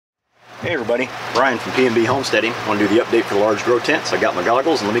Hey everybody, Brian from PNB Homesteading. I want to do the update for the large grow tent, so I got my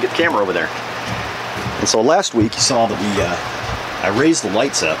goggles and let me get the camera over there. And so last week you saw that I raised the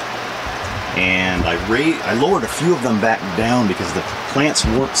lights up, and I lowered a few of them back down because the plants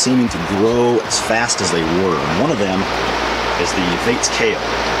weren't seeming to grow as fast as they were. And one of them is the Vates kale.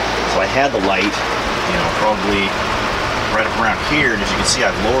 So I had the light, probably right up around here, and as you can see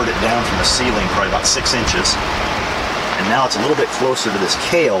I've lowered it down from the ceiling probably about 6 inches. And now it's a little bit closer to this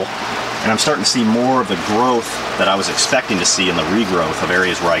kale, and I'm starting to see more of the growth that I was expecting to see in the regrowth of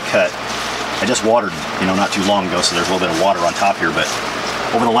areas where I cut. I just watered, not too long ago, so there's a little bit of water on top here, but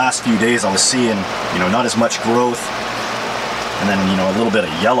over the last few days I was seeing, not as much growth, and then, a little bit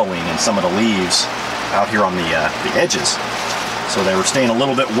of yellowing in some of the leaves out here on the edges. So they were staying a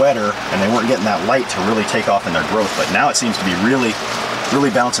little bit wetter, and they weren't getting that light to really take off in their growth, but now it seems to be really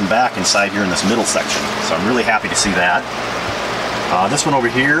bouncing back inside here in this middle section. So I'm really happy to see that. This one over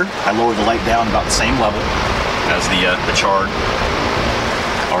here, I lowered the light down about the same level as the chard,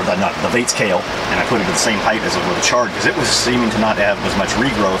 or the Vates kale, and I put it at the same height as with the chard because it was seeming to not have as much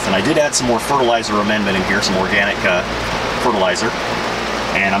regrowth. And I did add some more fertilizer amendment in here, some organic fertilizer,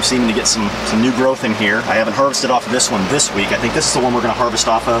 and I'm seeming to get some new growth in here. I haven't harvested off of this one this week. I think this is the one we're going to harvest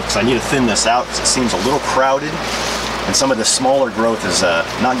off of because I need to thin this out because it seems a little crowded, and some of the smaller growth is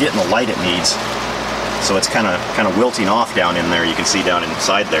not getting the light it needs. So it's kind of wilting off down in there. You can see down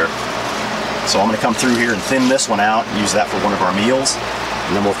inside there. So I'm going to come through here and thin this one out, use that for one of our meals,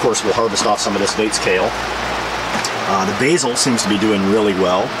 and then of course we'll harvest off some of this Vates kale. The basil seems to be doing really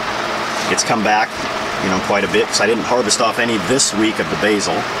well. It's come back, quite a bit because I didn't harvest off any this week of the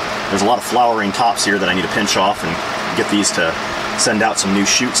basil. There's a lot of flowering tops here that I need to pinch off and get these to send out some new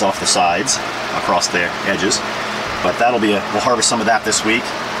shoots off the sides across the edges. But we'll harvest some of that this week.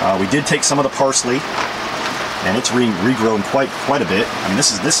 We did take some of the parsley, and it's regrown quite a bit. I mean,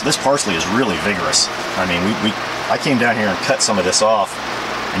 this parsley is really vigorous. I mean, I came down here and cut some of this off,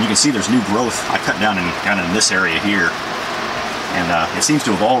 and you can see there's new growth. I cut down in this area here, and it seems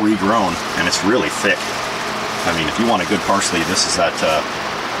to have all regrown, and it's really thick. I mean, if you want a good parsley, this is that.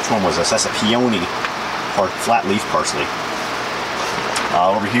 Which one was this? That's a peony, flat leaf parsley.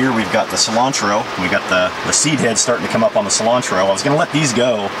 Over here we've got the cilantro. We got the seed heads starting to come up on the cilantro. I was going to let these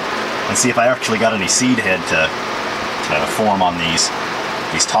go and see if I actually got any seed head to form on these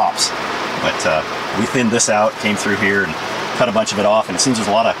tops. But we thinned this out, came through here and cut a bunch of it off, and it seems there's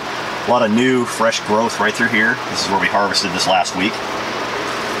a lot of new fresh growth right through here. This is where we harvested this last week.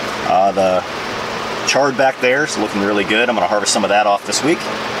 The chard back there is looking really good. I'm going to harvest some of that off this week.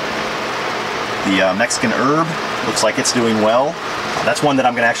 The Mexican herb looks like it's doing well. That's one that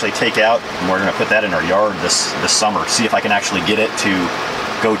I'm going to actually take out, and we're going to put that in our yard this summer. See if I can actually get it to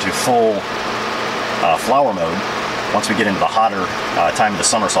go to full flower mode once we get into the hotter time of the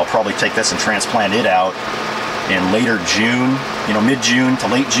summer. So I'll probably take this and transplant it out in later June, mid-June to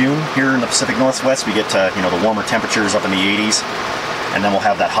late June here in the Pacific Northwest. We get to the warmer temperatures up in the 80s, and then we'll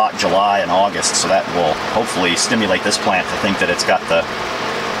have that hot July and August. So that will hopefully stimulate this plant to think that it's got the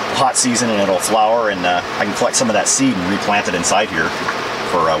hot season and it'll flower, and I can collect some of that seed and replant it inside here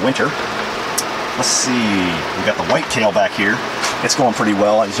for winter. Let's see, we got the white kale back here. It's going pretty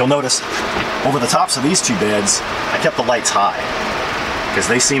well. As you'll notice, over the tops of these two beds, I kept the lights high because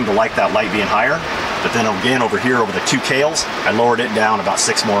they seem to like that light being higher. But then again, over here, over the two kales, I lowered it down about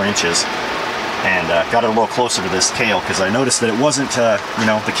 6 more inches and got it a little closer to this kale because I noticed that it wasn't,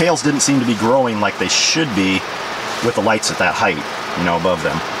 the kales didn't seem to be growing like they should be with the lights at that height, above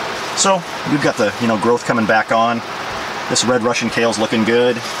them. So we've got the growth coming back on. This red Russian kale's looking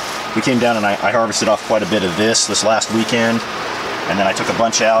good. We came down and I harvested off quite a bit of this last weekend, and then I took a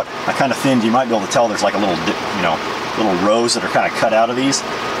bunch out. I kind of thinned. You might be able to tell there's like a little little rows that are kind of cut out of these.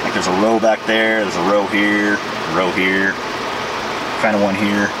 Like there's a row back there, there's a row here, kind of one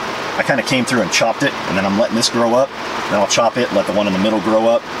here. I kind of came through and chopped it, and then I'm letting this grow up. Then I'll chop it, let the one in the middle grow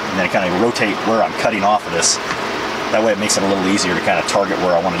up, and then kind of rotate where I'm cutting off of this. That way it makes it a little easier to kind of target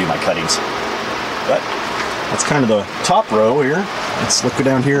where I want to do my cuttings. But that's kind of the top row here. Let's look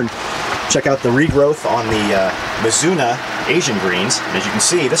down here and check out the regrowth on the Mizuna Asian greens. And as you can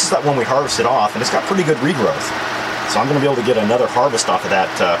see, this is that one we harvested off, and it's got pretty good regrowth. So I'm going to be able to get another harvest off of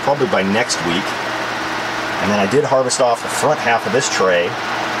that probably by next week. And then I did harvest off the front half of this tray.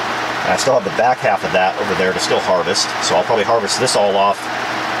 And I still have the back half of that over there to still harvest. So I'll probably harvest this all off.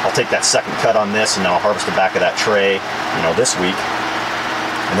 I'll take that second cut on this, and then I'll harvest the back of that tray, this week,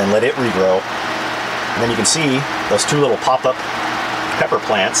 and then let it regrow. And then you can see those two little pop-up pepper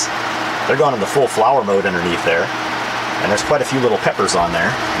plants. They're gone into full flower mode underneath there, and there's quite a few little peppers on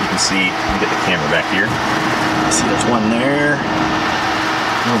there. You can see, let me get the camera back here. You see there's one there,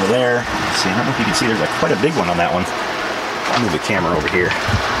 over there. Let's see, I don't know if you can see, there's like quite a big one on that one. I'll move the camera over here.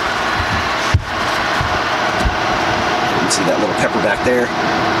 You can see that little pepper back there.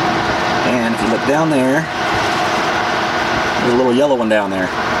 And if you look down there, there's a little yellow one down there.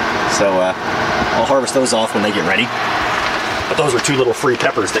 So I'll harvest those off when they get ready. But those are 2 little free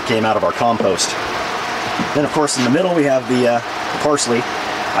peppers that came out of our compost. Then of course in the middle we have the parsley.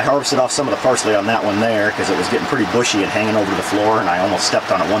 I harvested off some of the parsley on that one there because it was getting pretty bushy and hanging over the floor, and I almost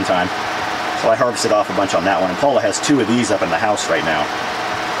stepped on it one time. So I harvested off a bunch on that one. And Paula has 2 of these up in the house right now,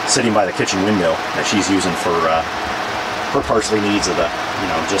 sitting by the kitchen window, that she's using for her parsley needs of the, you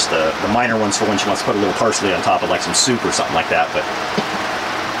know, just the minor ones for when she wants to put a little parsley on top of like some soup or something like that. But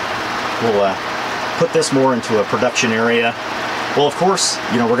we'll put this more into a production area. Well, of course,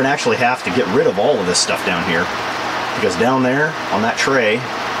 you know, we're going to actually have to get rid of all of this stuff down here, because down there on that tray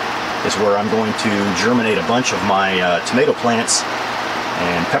is where I'm going to germinate a bunch of my tomato plants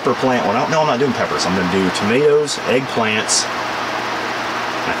and pepper plant. Well, no, I'm not doing peppers. I'm going to do tomatoes, eggplants.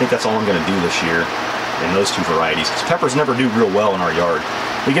 I think that's all I'm going to do this year in those 2 varieties, because peppers never do real well in our yard.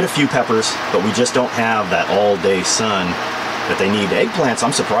 We get a few peppers, but we just don't have that all-day sun that they need. Eggplants,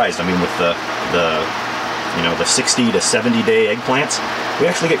 I'm surprised. I mean, with the you know, the 60 to 70 day eggplants, we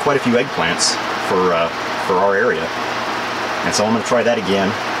actually get quite a few eggplants for our area. And so I'm going to try that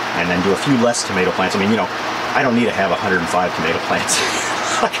again, and then do a few less tomato plants. I mean, you know, I don't need to have 105 tomato plants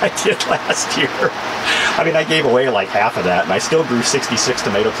like I did last year. I mean, I gave away like half of that, and I still grew 66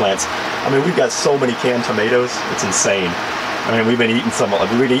 tomato plants. I mean, we've got so many canned tomatoes, it's insane. I mean, we've been eating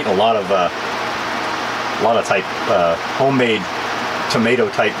a lot of type homemade tomato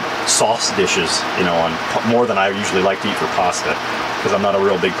type sauce dishes, you know, on more than I usually like to eat for pasta, because I'm not a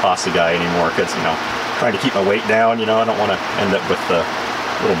real big pasta guy anymore, because, you know, trying to keep my weight down, you know, I don't want to end up with the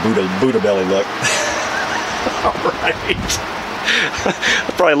little Buddha belly look. Alright.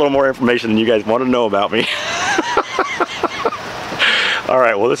 Probably a little more information than you guys want to know about me.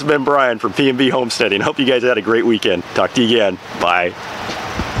 Alright, well, this has been Brian from PNB Homesteading. Hope you guys had a great weekend. Talk to you again. Bye.